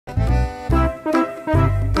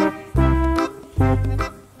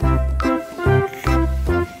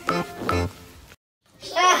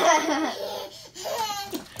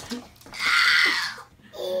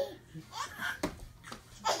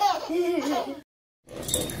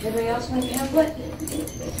Everybody else want to have what? Have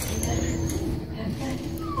what?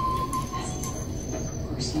 Of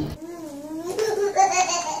course not.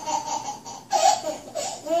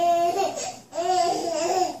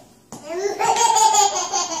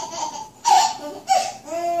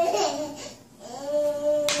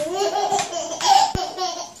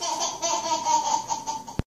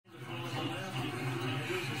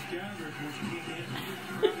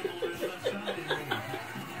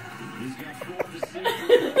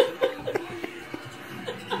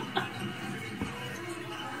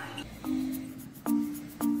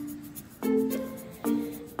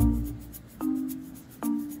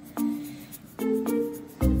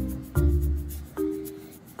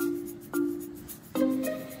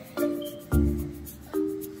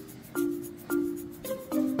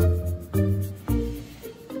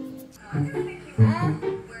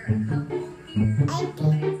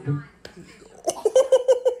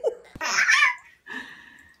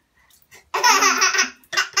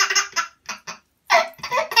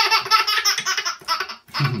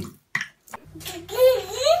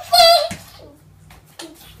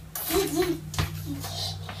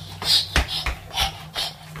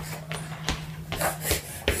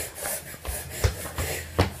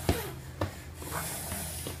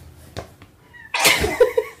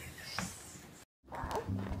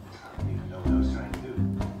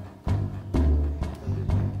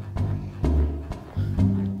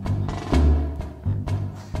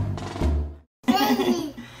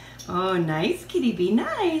 Oh, nice, kitty. Be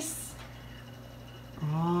nice.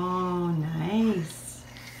 Oh, nice.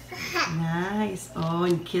 Nice. Oh,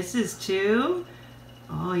 and kisses too.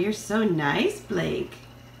 Oh, you're so nice, Blake.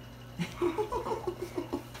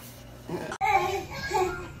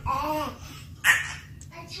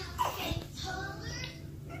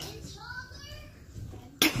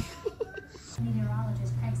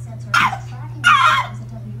 Meteorologist Craig Setzer is tracking the storms at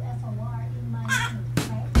WFOR in Miami.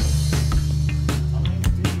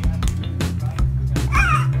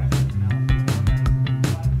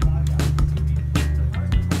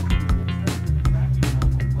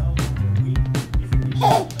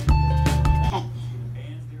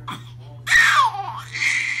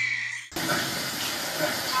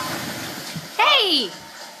 Hey!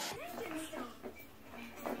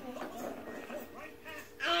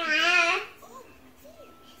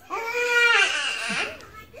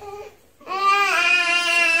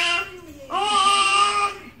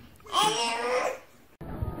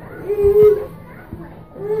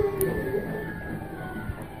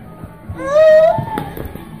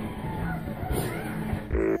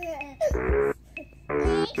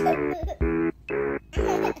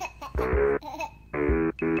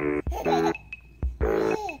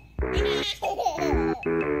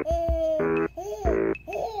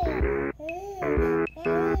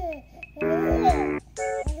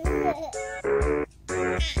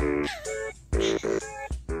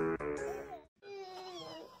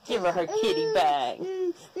 Give her kitty bag.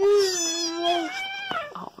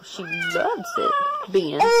 Oh, she loves it,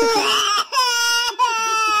 Ben. Give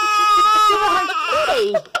her her kitty.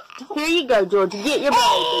 Here you go, Georgia. Get your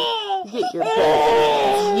baby. Get your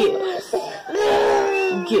baby. Yes.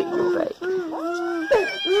 Get your baby.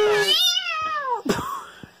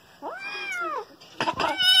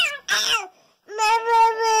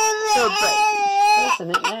 Her baby.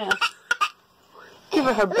 Isn't it now? Give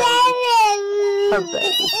her her baby. Her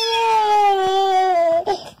baby.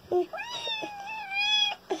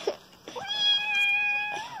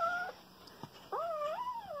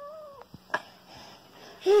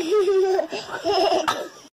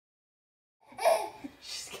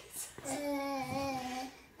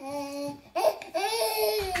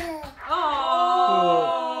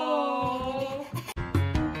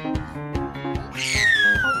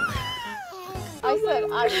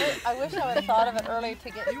 I wish I would have thought of it earlier to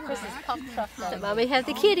get Chris's pump truck done. Let Mommy have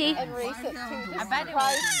the kitty. And race it to the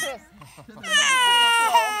surprise Chris.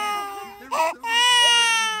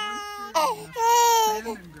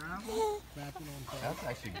 That's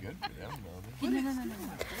actually good for them, though. No.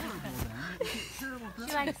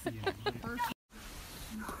 She likes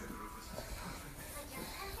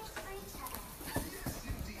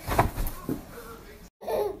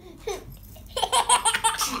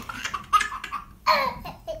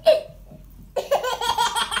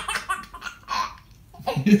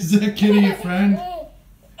Is that kitty your friend?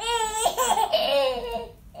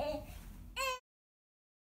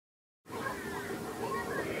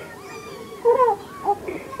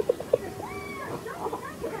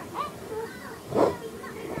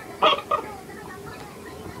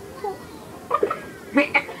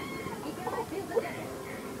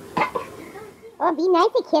 Oh, be nice,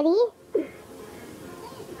 kitty.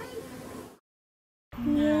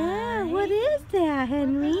 that,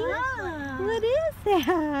 Henry? What is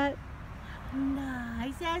that?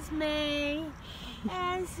 Nice, Esme.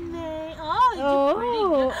 Esme. Oh, you did pretty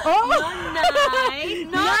good. Oh, You're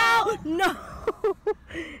nice. no.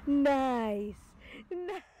 Nice.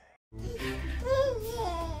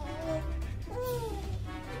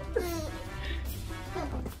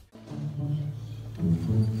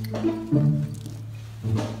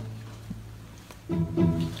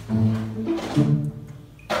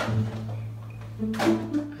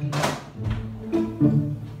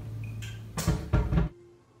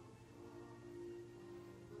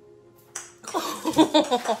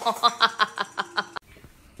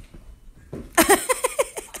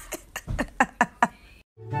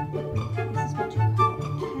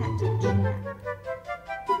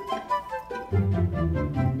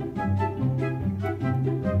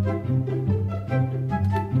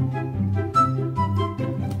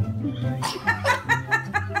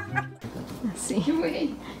 Let's see.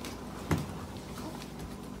 Wait.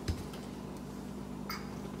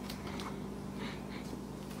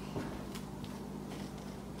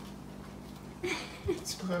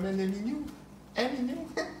 Tu promènes le mignon? Un mignon?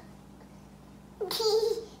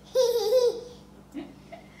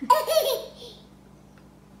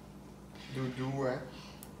 Doudou, hein?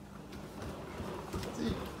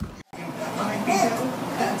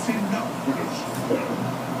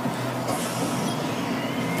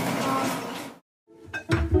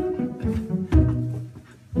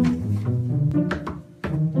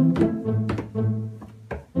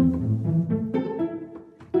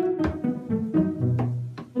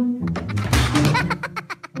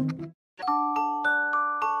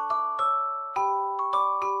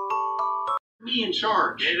 Me in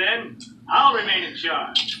charge. Okay, then. I'll remain in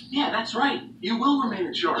charge. Yeah, that's right. You will remain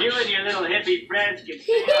in charge. You and your little hippie friends can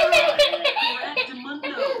stay out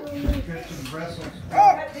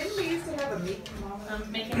Didn't we used to have a meat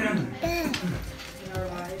making in our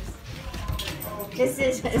lives? This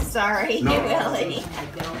is, sorry, Willie.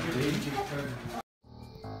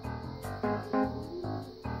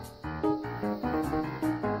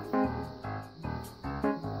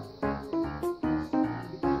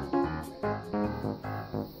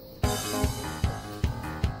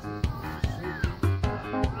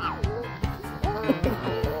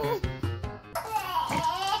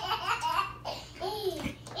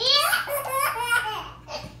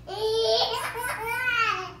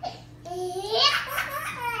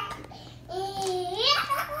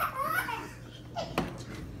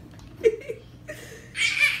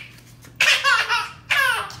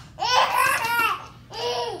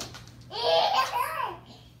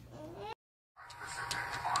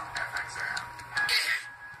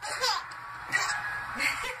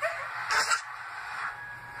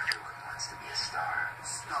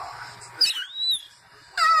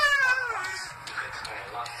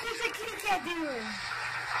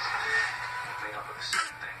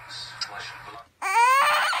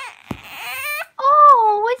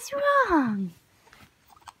 Oh, what's wrong?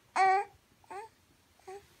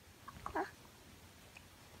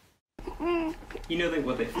 You know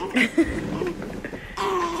what they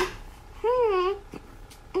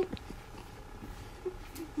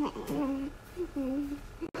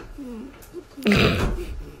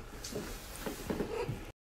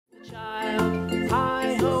Child,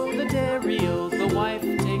 hi-ho, the dairy-o, the wife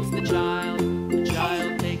takes the child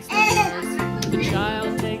takes the nurse, the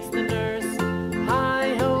child takes the nurse,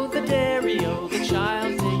 hi-ho, the dairy-o, the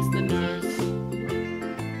child takes the nurse.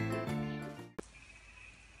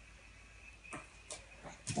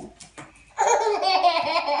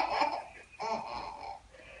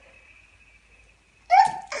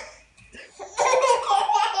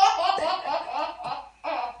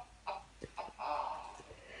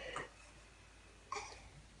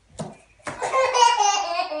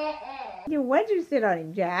 Why'd you sit on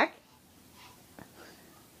him, Jack?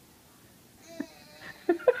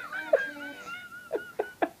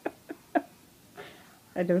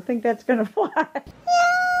 I don't think that's gonna fly.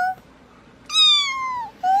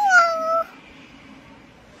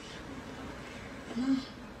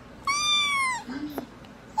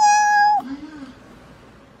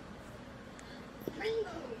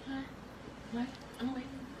 What? I'm waiting.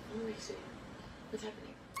 I'm waiting to see what's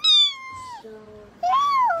happening. So,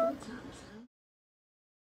 what's up?